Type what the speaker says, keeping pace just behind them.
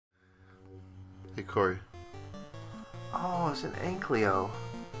Hey, Corey. Oh, it's an Ankylo.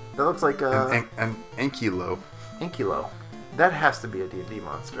 That looks like a... An Ankylo. Ankylo. That has to be a D&D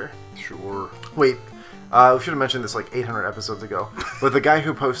monster. Sure. Wait, we should have mentioned this like 800 episodes ago. But the guy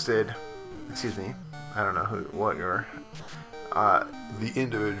who posted... Excuse me. I don't know what you're... The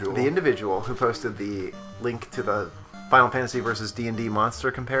individual. The individual who posted the link to the Final Fantasy versus D&D monster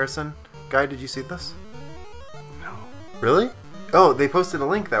comparison. Guy, did you see this? No. Really? Oh, they posted a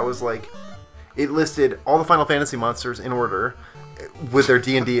link that was like... It listed all the Final Fantasy monsters in order with their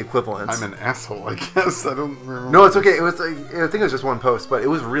D&D equivalents. I'm an asshole, I guess. I don't remember. No, it's okay. It was like, I think it was just one post, but it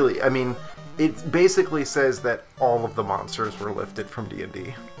was really... I mean, it basically says that all of the monsters were lifted from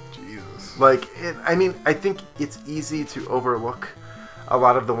D&D. Jesus. Like, I think it's easy to overlook a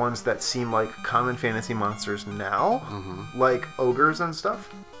lot of the ones that seem like common fantasy monsters now, like ogres and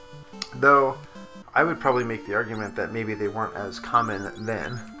stuff. Though, I would probably make the argument that maybe they weren't as common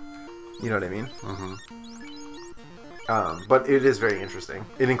then. You know what I mean? But it is very interesting.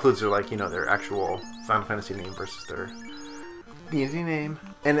 It includes their, like, their actual Final Fantasy name versus their D&D name.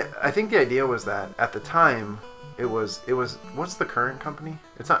 And I think the idea was that at the time, it was what's the current company?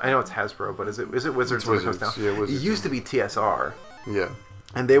 It's not. I know it's Hasbro, but is it Wizards of the Coast now? Yeah, Wizards. It used to be TSR. Yeah.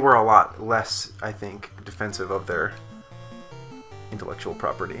 And they were a lot less, I think, defensive of their intellectual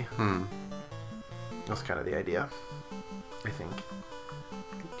property. That's kind of the idea, I think.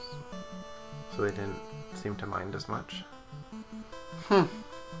 So they didn't seem to mind as much.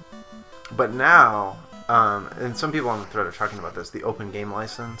 But now, and some people on the thread are talking about this, the open game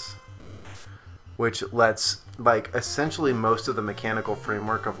license, which lets, like, essentially most of the mechanical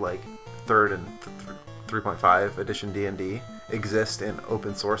framework of, like, 3rd and 3.5 edition D&D exist in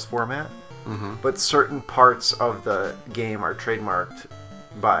open source format. But certain parts of the game are trademarked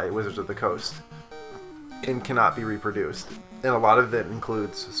by Wizards of the Coast and cannot be reproduced. And a lot of it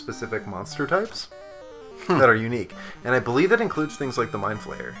includes specific monster types that are unique. And I believe that includes things like the Mind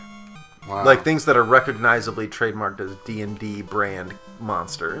Flayer. Wow. Like things that are recognizably trademarked as D&D brand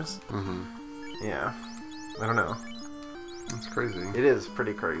monsters. Yeah. I don't know. That's crazy. It is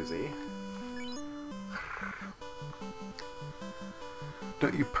pretty crazy.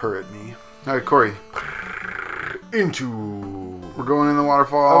 Don't you purr at me. Alright, Corey. We're going in the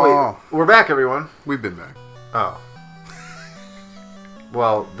waterfall. Oh, wait. We're back, everyone. We've been back. Oh.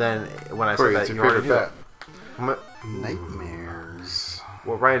 Well, then, when I Corey, said it's that, your you already favorite knew. bet. Nightmares.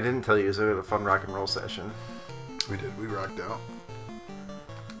 What Ryan didn't tell you is that we had a fun rock and roll session. We did. We rocked out.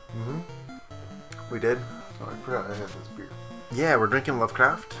 We did? Oh, I forgot I had this beer. Yeah, we're drinking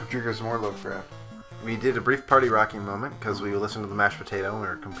Lovecraft. Drinking some more Lovecraft. We did a brief party rocking moment because we listened to the Mashed Potato and we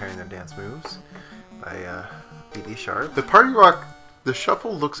were comparing their dance moves by B.D. Sharp. The party rock, the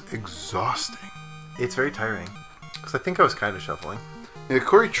shuffle looks exhausting. It's very tiring because I think I was kind of shuffling. Yeah,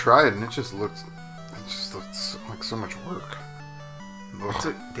 Corey tried and it just looked like so much work.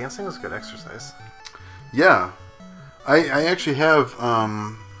 Dancing is good exercise. Yeah. I actually have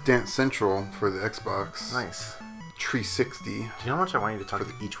Dance Central for the Xbox. Nice. 360. Do you know how much I want you to talk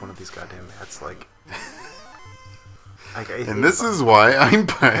to each one of these goddamn bats? Like, and this is why I'm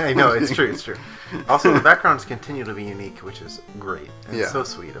playing. I know, it's true, it's true. Also, the backgrounds continue to be unique, which is great. And Yeah. so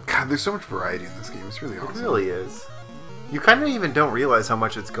sweet of them. God, there's so much variety in this game. It's really awesome. It really is. You kind of even don't realize how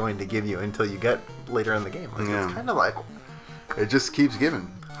much it's going to give you until you get later in the game. Like, Yeah. It's kind of like... It just keeps giving.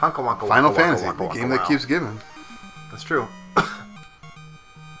 Honka wonka Final wonka Fantasy, wonka the wonka game wow. that keeps giving. That's true.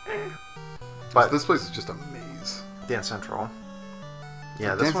 But this place is just a maze. Dance Central.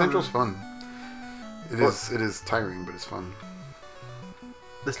 Yeah, this Dance one, Central's fun. It is tiring, but it's fun.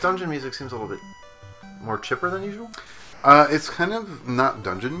 This dungeon music seems a little bit more chipper than usual. It's kind of not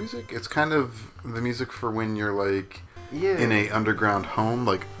dungeon music. It's kind of the music for when you're like in a underground home,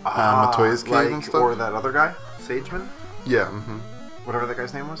 like Matoya's cave like, and stuff. Or that other guy, Sageman. Yeah. Whatever that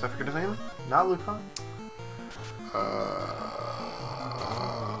guy's name was, I forget his name. Not Lupin.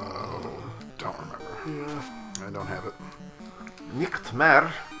 Don't remember. I don't have it.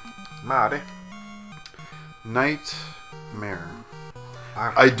 Nichtmare. Mare. Nightmare.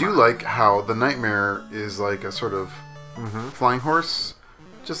 I do like how the Nightmare is like a sort of flying horse,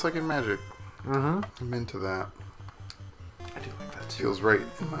 just like in Magic. I'm into that. I do like that too. Feels right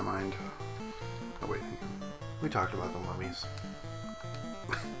in my mind. Oh wait, hang on. We talked about the mummies.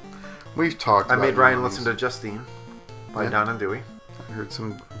 We've talked I about made Ryan mummies. listen to Justine by Don and Dewey. I heard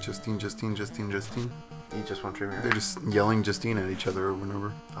some Justine. You just want to remember. They're just yelling Justine at each other over and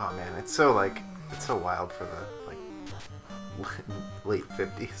over. Oh man, it's so wild for the late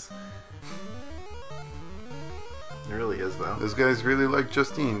 50s. It really is though. Those guys really like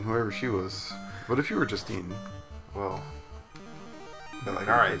Justine, whoever she was. What if you were Justine? Well, they're like,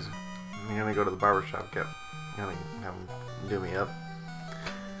 all right, I'm gonna go to the barbershop. I'm gonna have him do me up.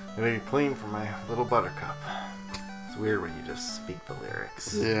 I'm gonna get clean for my little buttercup. It's weird when you just speak the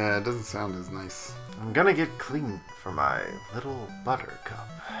lyrics. Yeah, it doesn't sound as nice. I'm gonna get clean for my little buttercup.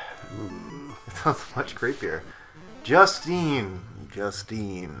 Ooh. It sounds much creepier. Justine.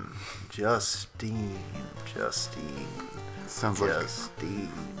 Sounds like Justine.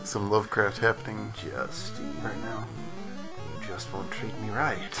 some Lovecraft happening Justine. right now. You just won't treat me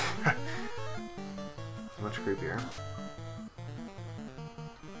right. Much creepier.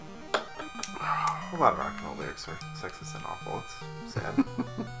 A lot of rock and roll lyrics are sexist and awful. It's sad.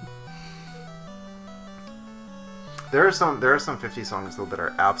 There are some 50 songs though that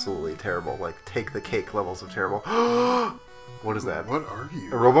are absolutely terrible, like Take the Cake levels of terrible. What is that? What are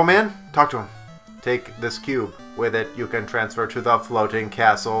you? A Robo-Man? Talk to him. Take this cube. With it, you can transfer to the floating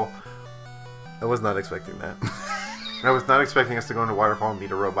castle. I was not expecting that. I was not expecting us to go into Waterfall and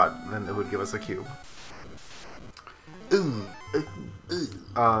meet a robot, and then it would give us a cube.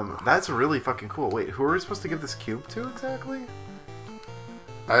 That's really fucking cool. Wait, who are we supposed to give this cube to exactly?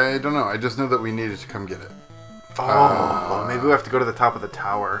 I don't know. I just know that we needed to come get it. Oh, maybe we have to go to the top of the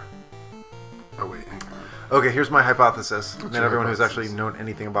tower. Oh wait, hang on. Okay, here's my hypothesis. What's And your everyone who's hypothesis? actually known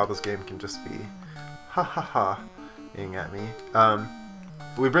anything about this game can just be ha-ha-ha-ing at me.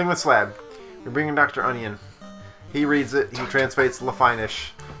 We bring the slab. We bring in Dr. Onion. He reads it. He translates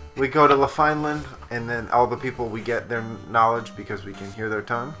Lafinish. We go to Lafineland, and then all the people, we get their knowledge because we can hear their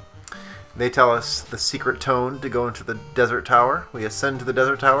tongue. They tell us the secret tone to go into the desert tower. We ascend to the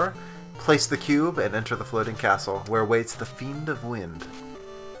desert tower, place the cube, and enter the floating castle, where waits the Fiend of Wind.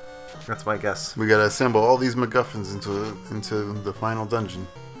 That's my guess. We gotta assemble all these MacGuffins into the final dungeon.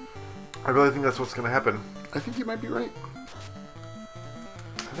 I really think that's what's going to happen. I think you might be right.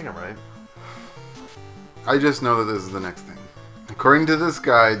 I think I'm right. I just know that this is the next thing. According to this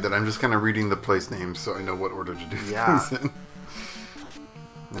guide, that I'm just kind of reading the place names so I know what order to do things in.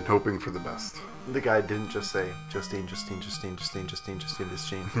 And hoping for the best. The guy didn't just say Justine.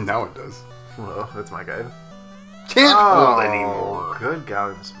 Now it does. Whoa, that's my guide. Can't hold anymore. Good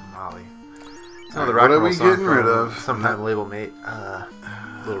golly, Miss Molly. What are we getting rid of? Sometime label mate,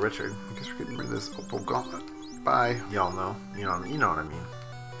 Little Richard. I guess we're getting rid of this opal gauntlet. Bye. Y'all know. You know what I mean.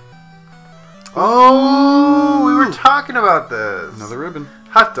 Oh, we were talking about this. Another ribbon.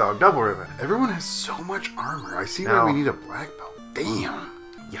 Hot dog, double ribbon. Everyone has so much armor. I see Now- why we need a black belt. Damn.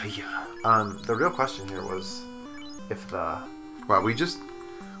 Yeah. The real question here was if the... Wow,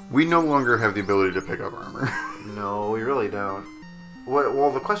 we no longer have the ability to pick up armor. No, we really don't. Well,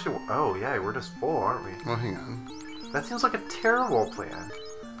 the question... Oh, yeah, we're just full, aren't we? Well, hang on. That seems like a terrible plan.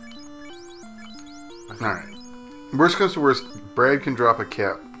 Alright. Worst comes to worst, Brad can drop a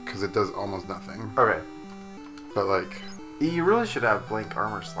cap because it does almost nothing. Okay. But, like... You really should have blank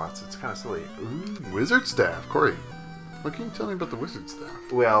armor slots. It's kind of silly. Ooh, wizard staff. Corey, what can you tell me about the wizard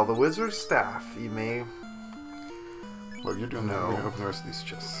staff? Well, the wizard's staff, you may... Well, you're doing that. No. I'm going to open the rest of these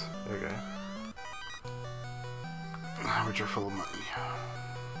chests. Okay. Which are full of money.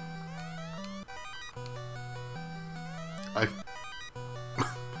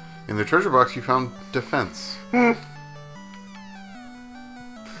 In the treasure box, you found defense. You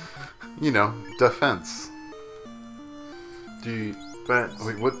know, defense. Defense.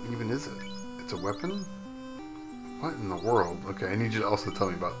 Wait, what even is it? It's a weapon? What in the world? Okay, I need you to also tell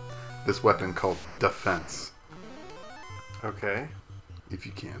me about this weapon called defense. Okay. If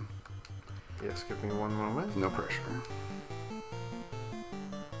you can. Yes, give me one moment. No pressure.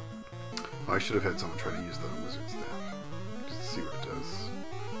 Oh, I should have had someone try to use the wizard staff. Just to see what it does.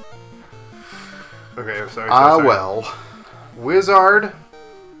 Okay, I'm sorry. Well. Wizard.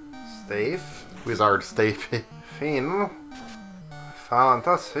 Staff. Wizard staff. Fin.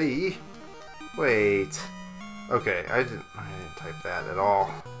 Fantasy. Wait. Okay, I didn't type that at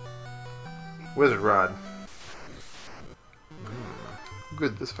all. Wizard rod.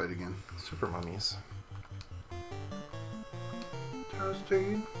 Good, this fight again. Super mummies.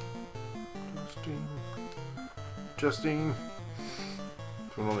 Justine.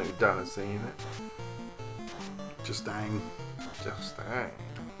 We've only done is saying it. Just dying. Justine.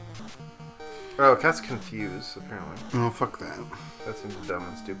 Oh, cat's confused, apparently. Oh, fuck that. That seems dumb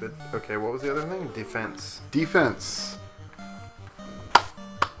and stupid. Okay, what was the other thing? Defense. Defense.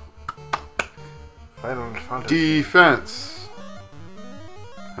 Final Fantasy. Defense.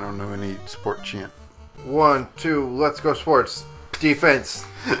 I don't know any sport chant. 1, 2, let's go sports. Defense.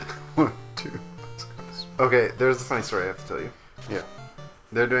 1, 2, let's go. Okay, there's a funny story I have to tell you. Yeah,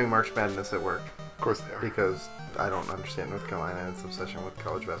 They're doing March Madness at work of course they are. because I don't understand North Carolina and its obsession with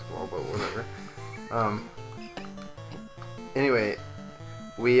college basketball, but whatever. Anyway,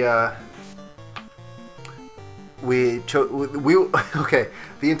 we we okay.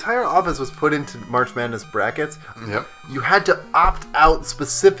 The entire office was put into March Madness brackets. Yep. You had to opt out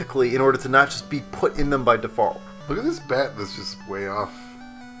specifically in order to not just be put in them by default. Look at this bat that's just way off.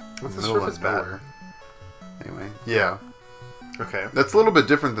 What's the middle surface of bat? nowhere. Anyway, yeah. Okay. That's a little bit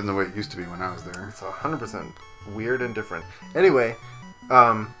different than the way it used to be when I was there. It's 100% weird and different. Anyway,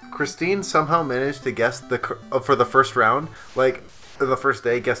 Christine somehow managed to guess for the first round, like the first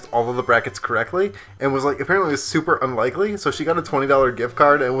day, guessed all of the brackets correctly, and was like apparently it was super unlikely. So she got a $20 gift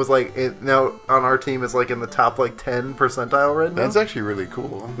card and was like now on our team is like in the top like 10 percentile right now. That's actually really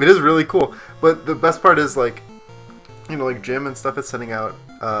cool. It is really cool. But the best part is like, you know, like Jim and stuff is sending out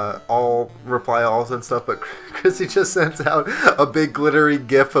all reply alls and stuff, but Chrissy just sends out a big glittery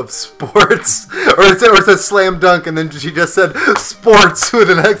gif of sports, or it says slam dunk, and then she just said sports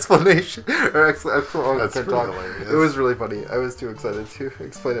with an explanation. That's pretty hilarious. It was really funny. I was too excited to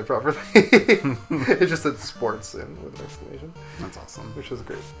explain it properly. It just said sports in with an exclamation. That's awesome. Which was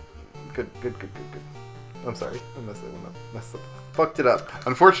great. Good. I'm sorry. I messed up. Fucked it up.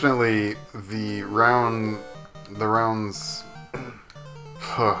 Unfortunately, the rounds.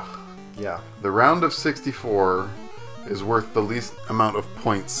 Yeah. The round of 64 is worth the least amount of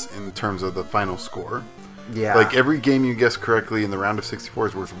points in terms of the final score. Yeah. Like every game you guess correctly in the round of 64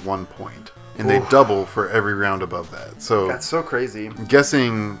 is worth 1 point, and they double for every round above that. So that's so crazy.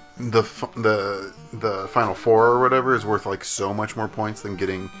 Guessing the final four or whatever is worth like so much more points than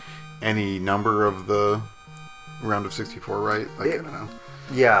getting any number of the round of 64 right. Like I don't know.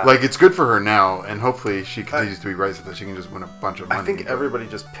 Yeah. Like, it's good for her now, and hopefully she continues to be right so that she can just win a bunch of money. I think everybody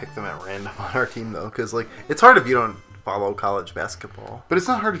just picked them at random on our team, though, because, like, it's hard if you don't follow college basketball. But it's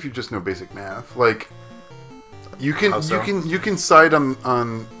not hard if you just know basic math. Like, you can side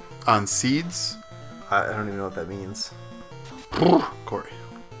on seeds. I don't even know what that means. Corey.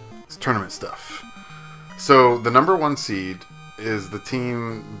 It's tournament stuff. So, the number one seed is the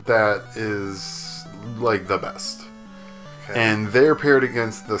team that is, like, the best. Okay. And they're paired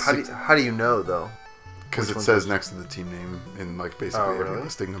against the... How do you know, though? Because it says next to the team name in, like, basically really? every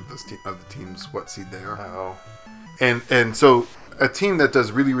listing of the teams what seed they are. Oh. And so a team that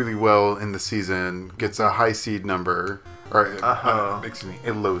does really, really well in the season gets a high seed number, or excuse me,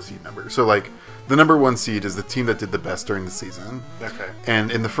 a low seed number. So, like, the number one seed is the team that did the best during the season. Okay. And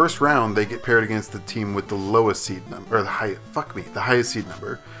in the first round, they get paired against the team with the lowest seed number, or the highest seed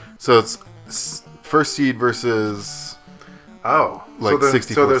number. So it's first seed versus... Oh, like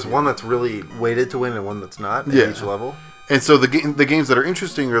 64. So there's one that's really weighted to win and one that's not at each level. And so the games that are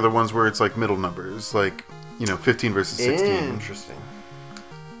interesting are the ones where it's like middle numbers, like 15 versus 16. Interesting.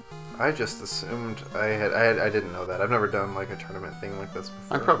 I just assumed I didn't know that. I've never done like a tournament thing like this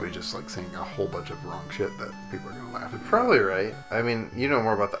before. I'm probably just like saying a whole bunch of wrong shit that people are gonna laugh at. Probably right. I mean, you know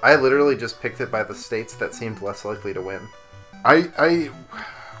more about that. I literally just picked it by the states that seemed less likely to win.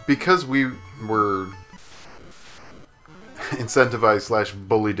 Because we were incentivized /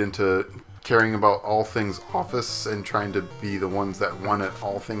 bullied into caring about all things office and trying to be the ones that won at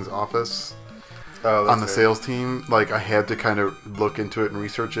all things office on the sales team. Like, I had to kind of look into it and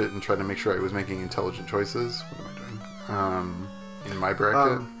research it and try to make sure I was making intelligent choices. What am I doing? In my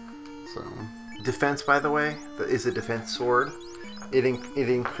bracket. So defense, by the way, is a defense sword. It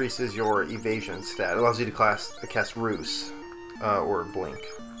increases your evasion stat. It allows you to cast Ruse or Blink,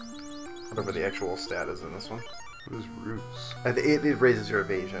 whatever the actual stat is in this one. What is Ruse? It raises your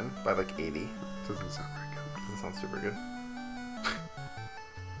evasion by like 80. Doesn't sound very good. Doesn't sound super good.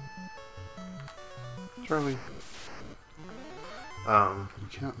 Charlie. You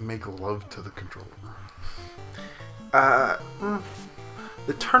cannot make love to the controller.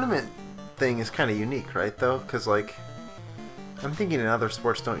 The tournament thing is kind of unique, right? Though, because like, I'm thinking in other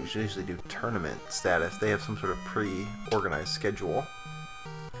sports don't usually do tournament status. They have some sort of pre-organized schedule.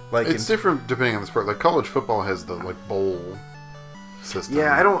 Like it's different depending on the sport. Like college football has the like bowl system.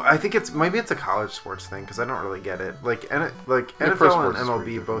 Yeah, I think maybe it's a college sports thing because I don't really get it. Like NFL and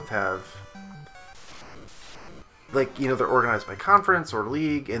MLB both have, like, they're organized by conference or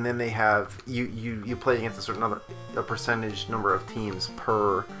league, and then they have you play against a percentage number of teams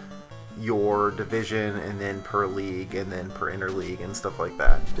per your division, and then per league, and then per interleague and stuff like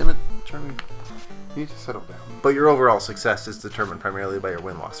that. Damn it, Charlie. You need to settle down. But your overall success is determined primarily by your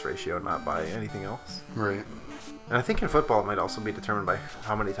win-loss ratio, not by anything else. Right. And I think in football it might also be determined by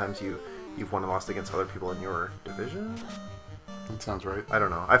how many times you've won and lost against other people in your division. That sounds right. I don't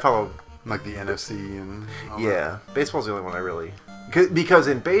know. I follow like the NFC and all that. Baseball's the only one I really... Because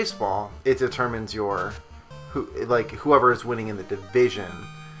in baseball, it determines whoever is winning in the division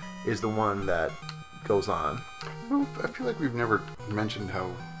is the one that goes on. Well, I feel like we've never mentioned how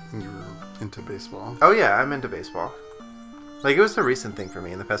you were into baseball. Oh yeah, I'm into baseball. Like, it was a recent thing for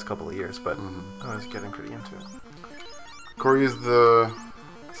me in the past couple of years, but I was getting pretty into it. Corey is the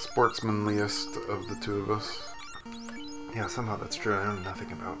sportsmanliest of the two of us. Yeah, somehow that's true. I know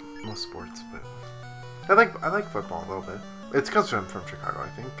nothing about most sports, but I like football a little bit. It's because I'm from Chicago, I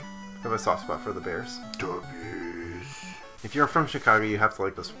think. I have a soft spot for the Bears. W's. If you're from Chicago, you have to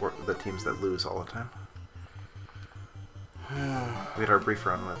like the teams that lose all the time. We had our brief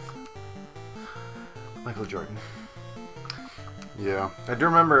run with Michael Jordan. Yeah. I do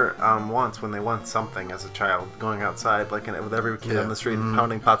remember once when they won something as a child, going outside like with every kid on the street and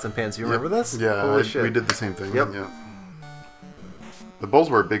pounding pots and pans. You remember this? Yeah, Holy shit. We did the same thing. Yep. Yeah. The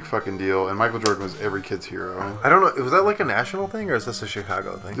Bulls were a big fucking deal, and Michael Jordan was every kid's hero. I don't know. Was that like a national thing, or is this a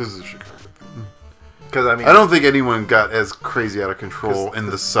Chicago thing? This is a Chicago thing. Because I mean, I don't think anyone got as crazy out of control in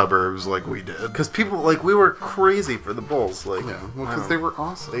the suburbs like we did. Because people we were crazy for the Bulls. Like, yeah, well, because they were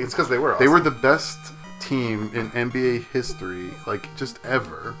awesome. It's because they were awesome. They were the best team in NBA history, like just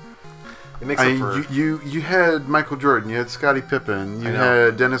ever. It makes up for... you had Michael Jordan, you had Scottie Pippen, you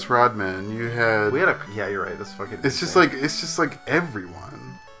had Dennis Rodman, you had... Yeah, you're right. That's fucking. It's just like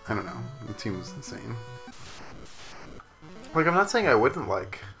everyone. I don't know. The team was insane. Like, I'm not saying I wouldn't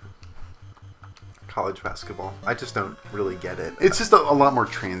like college basketball. I just don't really get it. It's just a lot more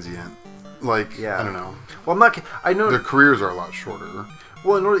transient. Like, yeah. I don't know. Well, I'm not. I know their careers are a lot shorter.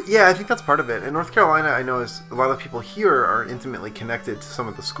 Well, yeah, I think that's part of it. In North Carolina, I know is a lot of people here are intimately connected to some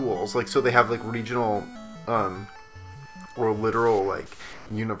of the schools. Like, so they have like regional, or literal like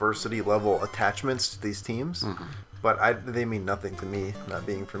university level attachments to these teams. Mm-hmm. But they mean nothing to me, not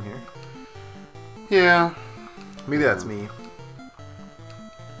being from here. Yeah, maybe that's me.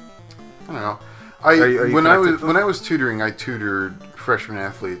 I don't know. When I was tutoring, I tutored freshman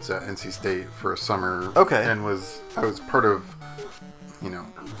athletes at NC State for a summer. Okay, and I was part of,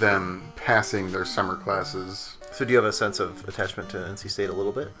 them passing their summer classes. So do you have a sense of attachment to NC State a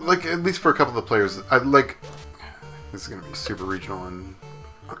little bit? Like, at least for a couple of the players. I like, this is going to be super regional and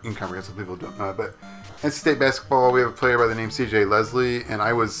incomprehensible, people don't know, but NC State basketball, we have a player by the name CJ Leslie, and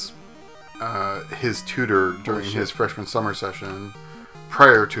I was his tutor during his freshman summer session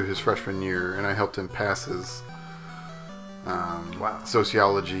prior to his freshman year, and I helped him pass his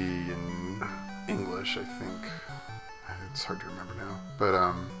sociology and English, I think. It's hard to remember now,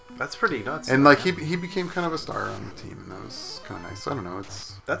 but that's pretty nuts. And like he became kind of a star on the team, and that was kind of nice. I don't know,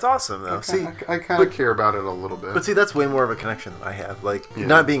 that's awesome though. I kind of care about it a little bit. But see, that's way more of a connection than I have. Like,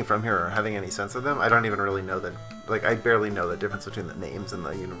 not being from here or having any sense of them, I don't even really know that. Like, I barely know the difference between the names and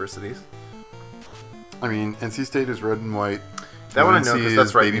the universities. I mean, NC State is red and white. That one I know because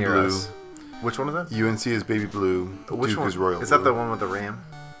that's right baby near blue. us. Which one is that? UNC is baby blue. Which Duke one is royal. Is blue. that the one with the ram?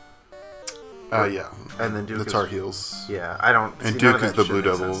 Yeah. And then Duke the Tar Heels. Yeah, I don't. And Duke is the Blue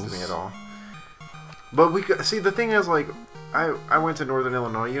Devils. To me at all. But the thing is, like, I went to Northern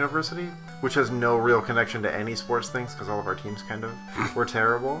Illinois University, which has no real connection to any sports things because all of our teams kind of were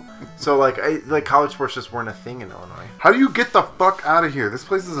terrible. So like college sports just weren't a thing in Illinois. How do you get the fuck out of here? This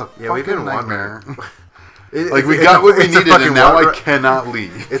place is a fucking nightmare. We got what we needed, and now I cannot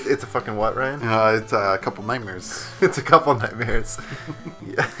leave. It's a fucking what, Ryan? It's a couple nightmares. It's a couple nightmares.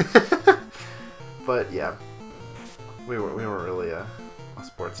 Yeah. But yeah, we weren't really a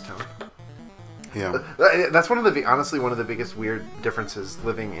sports town. Yeah, that's honestly one of the biggest weird differences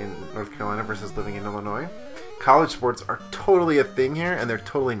living in North Carolina versus living in Illinois. College sports are totally a thing here, and they're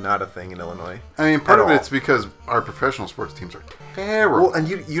totally not a thing in Illinois. I mean, part of it's because our professional sports teams are terrible. Well, and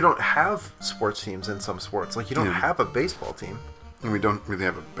you don't have sports teams in some sports. Like, you don't have a baseball team. And we don't really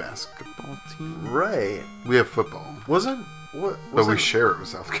have a basketball team. Right. We have football. But we share it with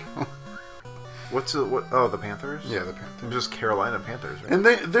South Carolina. Oh, the Panthers? Yeah, the Panthers. Just Carolina Panthers, right? And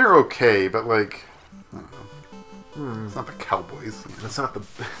they're okay, but like, I don't know. It's not the Cowboys. It's not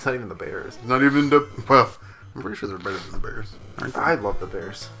even the Bears. It's not even well, I'm pretty sure they're better than the Bears. Aren't they? I love the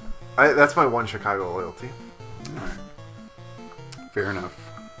Bears. That's my one Chicago loyalty. Alright. Fair enough.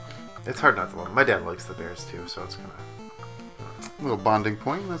 It's hard not to love them. My dad likes the Bears too, so it's kind of a little bonding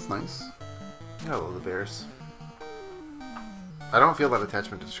point. That's nice. I love the Bears. I don't feel that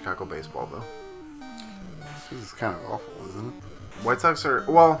attachment to Chicago baseball though. This is kind of awful, isn't it? The White Sox are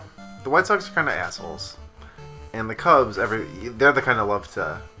kind of assholes, and the Cubs, they're the kind of love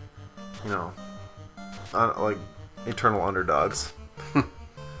to, like eternal underdogs.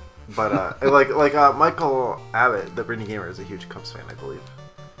 But like Michael Abbott, the Brittany Gamer, is a huge Cubs fan, I believe.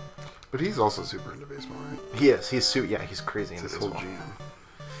 But he's also super into baseball, right? He is. He's crazy into baseball. His whole GM.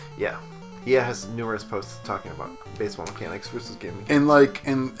 Yeah. He has numerous posts talking about baseball mechanics versus game mechanics.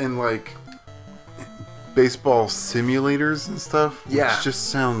 And like baseball simulators and stuff. Yeah. Which just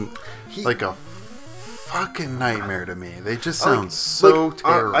sound like a fucking nightmare to me. They just sound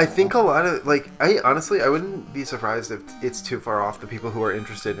terrible. I think a lot of I wouldn't be surprised if it's too far off. The people who are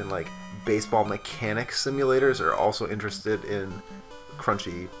interested in like baseball mechanics simulators are also interested in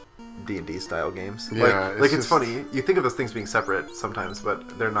crunchy D&D style games. Yeah, it's funny. You think of those things being separate sometimes,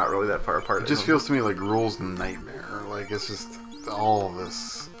 but they're not really that far apart. It just feels to me like Rules Nightmare. Like it's just all of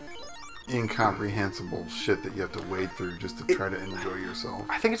this incomprehensible shit that you have to wade through just to try to enjoy yourself.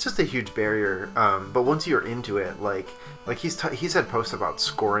 I think it's just a huge barrier. But once you're into it, like he's had posts about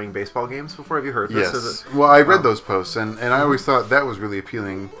scoring baseball games before. Have you heard this? Yes. Well, I read those posts, and I always thought that was really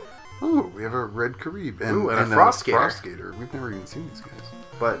appealing. Oh, we have a Red Karib and a Frost Gator. We've never even seen these guys.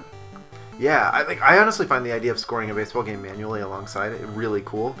 But yeah, I honestly find the idea of scoring a baseball game manually alongside it really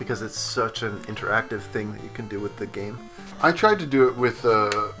cool because it's such an interactive thing that you can do with the game. I tried to do it with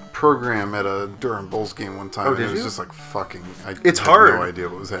a program at a Durham Bulls game one time. Oh, did and it was you? just like fucking... It's had hard. no idea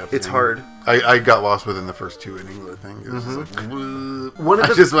what was happening. It's hard. I got lost within the first 2 innings, I think. It was just like,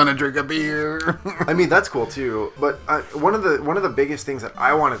 I just want to drink a beer. I mean, that's cool too. But one of the biggest things that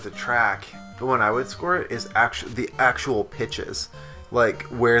I wanted to track when I would score it is the actual pitches. Like,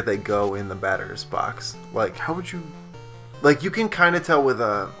 where they go in the batter's box. Like, how would you... Like, you can kind of tell with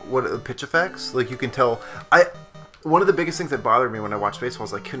pitch effects. Like, you can tell... One of the biggest things that bothered me when I watched baseball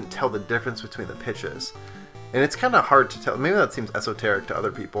is I couldn't tell the difference between the pitches. And it's kind of hard to tell. Maybe that seems esoteric to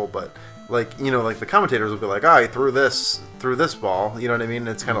other people, but, like, you know, like, the commentators will be like, I threw this ball. You know what I mean?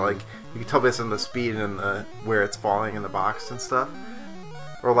 It's kind of like, you can tell based on the speed and where it's falling in the box and stuff.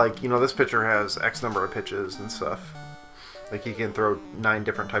 Or, like, you know, this pitcher has X number of pitches and stuff. Like, you can throw 9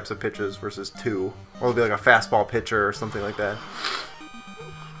 different types of pitches versus 2. Or it'll be like a fastball pitcher or something like that.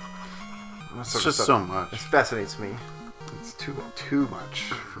 It's just so much. It fascinates me. It's too much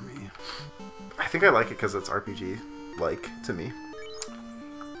for me. I think I like it because it's RPG-like to me.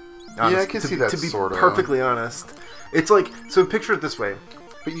 Honest, yeah, I can see that. To be sort of perfectly honest, it's like, so picture it this way.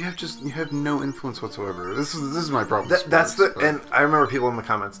 But you have no influence whatsoever. This is my problem. And I remember people in the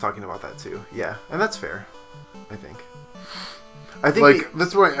comments talking about that too. Yeah, and that's fair. I think like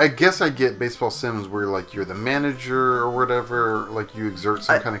that's why I guess I get baseball sims where like you're the manager or whatever, like you exert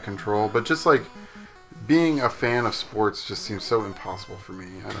some kind of control, but just like being a fan of sports just seems so impossible for me.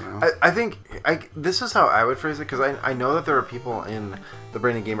 I don't know. I think this is how I would phrase it, because I know that there are people in the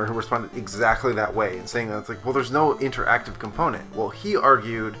Brandon Gamer who responded exactly that way and saying that it's like, well, there's no interactive component. Well, he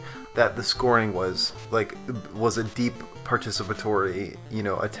argued that the scoring was a deep participatory, you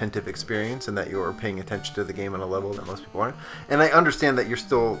know, attentive experience, and that you were paying attention to the game on a level that most people aren't. And I understand that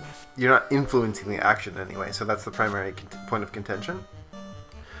you're not influencing the action anyway, so that's the primary point of contention.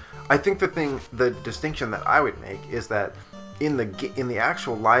 I think the distinction that I would make is that in the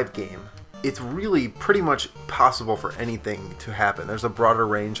actual live game, it's really pretty much possible for anything to happen. There's a broader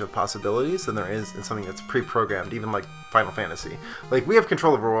range of possibilities than there is in something that's pre-programmed, even like Final Fantasy. Like, we have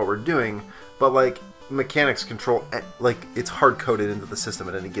control over what we're doing, but like mechanics control, like, it's hard-coded into the system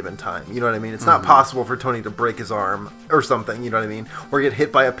at any given time. You know what I mean? It's not possible for Tony to break his arm or something, you know what I mean? Or get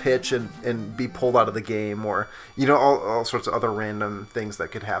hit by a pitch and be pulled out of the game, or, you know, all sorts of other random things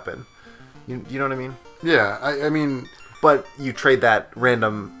that could happen. You know what I mean? Yeah, I mean... But you trade that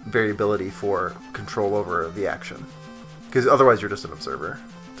random variability for control over the action. Because otherwise you're just an observer,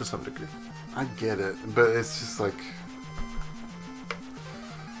 to some degree. I get it, but it's just like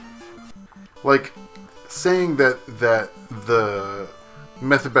saying that the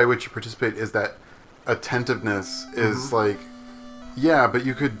method by which you participate is that attentiveness is like, yeah, but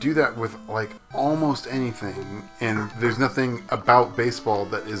you could do that with like almost anything, and there's nothing about baseball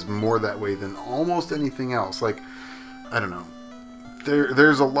that is more that way than almost anything else. Like, I don't know.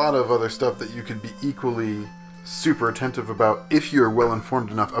 There's a lot of other stuff that you could be equally super attentive about if you're well informed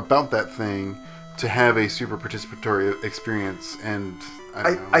enough about that thing to have a super participatory experience. And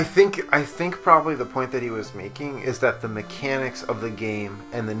I think probably the point that he was making is that the mechanics of the game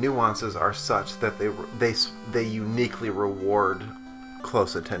and the nuances are such that they uniquely reward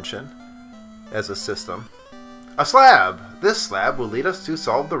close attention as a system. A slab. This slab will lead us to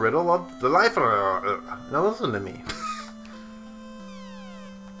solve the riddle of the life. Now listen to me.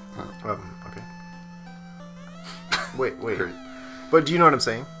 Okay. Wait. Great. But do you know what I'm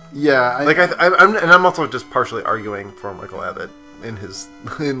saying? Yeah. I'm also just partially arguing for Michael Abbott in his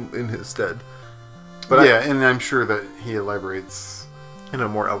stead. But yeah, and I'm sure that he elaborates in a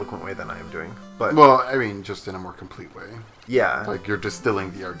more eloquent way than I am doing. But well, I mean, just in a more complete way. Yeah. Like you're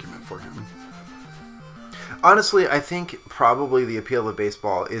distilling the argument for him. Honestly, I think probably the appeal of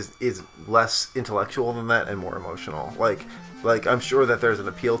baseball is less intellectual than that and more emotional. Like I'm sure that there's an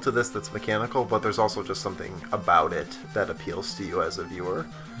appeal to this that's mechanical, but there's also just something about it that appeals to you as a viewer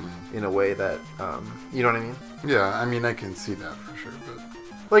in a way that you know what I mean? Yeah, I mean I can see that for sure, but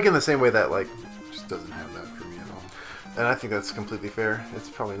like in the same way that like just doesn't have that for me at all. And I think that's completely fair. It's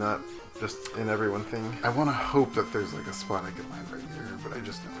probably not just an everyone thing. I want to hope that there's like a spot I can land right here, but I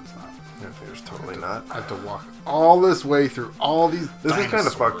just know it's not. There's totally not. I have to walk all this way through all these. This is kind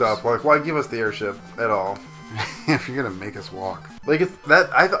of fucked up. Like, why give us the airship at all? If you're gonna make us walk, like it's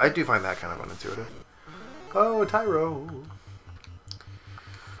that I do find that kind of unintuitive. Oh, a Tyro.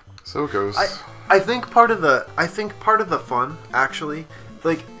 So it goes. I think part of the fun actually,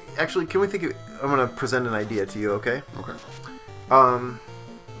 can we think of? I'm gonna present an idea to you. Okay. Okay. I'm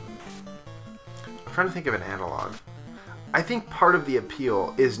trying to think of an analog. I think part of the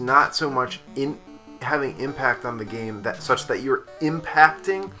appeal is not so much in having impact on the game such that you're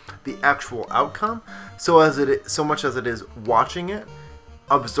impacting the actual outcome, so much as it is watching it,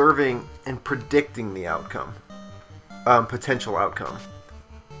 observing, and predicting the outcome, potential outcome.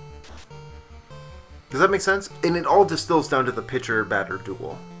 Does that make sense? And it all distills down to the pitcher-batter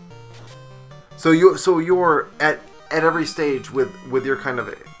duel. So you're at every stage with your kind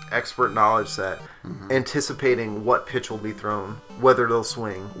of expert knowledge set, anticipating what pitch will be thrown, whether they'll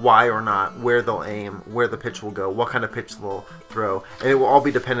swing, why or not, where they'll aim, where the pitch will go, what kind of pitch they'll throw, and it will all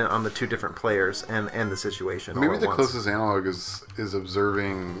be dependent on the two different players and the situation. Maybe the closest analog is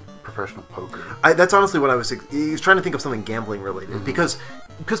observing professional poker. That's honestly what I was trying to think of, something gambling related, because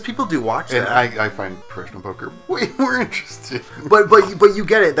people do watch that. And I find professional poker way more interesting. But you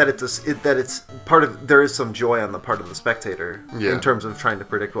get it that it's part of, there is some joy on the part of the spectator in terms of trying to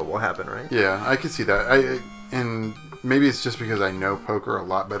predict what will happen, right? Yeah, I can see that. And maybe it's just because I know poker a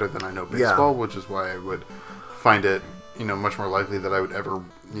lot better than I know baseball, which is why I would find it, much more likely that I would ever,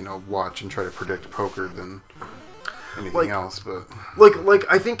 watch and try to predict poker than anything else. But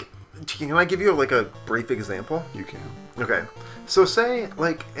I think, can I give you a brief example? You can. Okay. So say,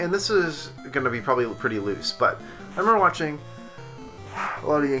 and this is going to be probably pretty loose, but I remember watching a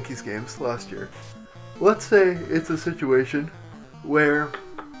lot of Yankees games last year. Let's say it's a situation where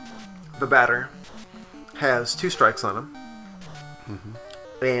the batter has 2 strikes on him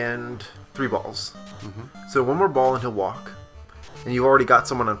and 3 balls. So 1 more ball and he'll walk. And you've already got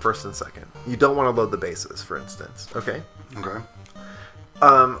someone on first and second. You don't want to load the bases, for instance. Okay? Okay.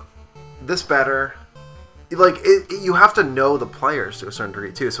 This batter... you have to know the players to a certain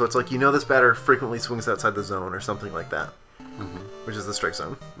degree too. So it's this batter frequently swings outside the zone or something like that, which is the strike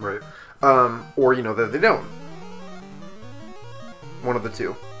zone, right? Or that they don't. One of the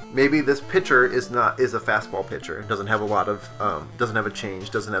two. Maybe this pitcher is a fastball pitcher. Doesn't have a lot of doesn't have a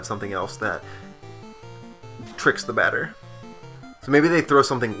change. Doesn't have something else that tricks the batter. So maybe they throw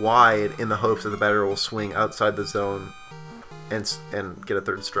something wide in the hopes that the batter will swing outside the zone and get a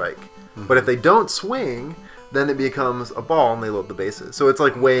 3rd strike. But if they don't swing, then it becomes a ball and they load the bases. So it's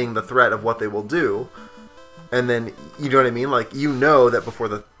weighing the threat of what they will do. And then, you know what I mean? That before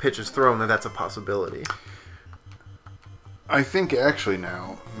the pitch is thrown, that's a possibility. I think actually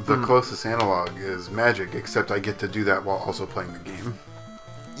now, the closest analog is Magic, except I get to do that while also playing the game.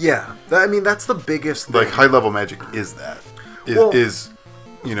 Yeah. That's the biggest thing. High-level Magic is that. Is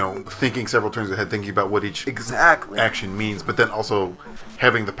thinking several turns ahead, thinking about what each action means, but then also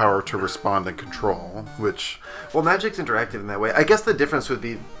having the power to respond and control, which... Well, Magic's interactive in that way. I guess the difference would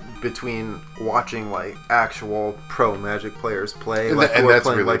be between watching, actual pro Magic players play, and who are that's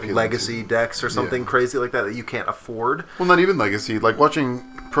playing, really Legacy decks or something crazy like that you can't afford. Well, not even Legacy. Watching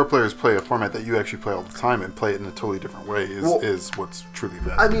pro players play a format that you actually play all the time and play it in a totally different way is what's truly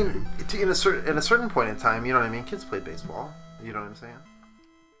fascinating. In a certain point in time, you know what I mean? Kids play baseball. You know what I'm saying?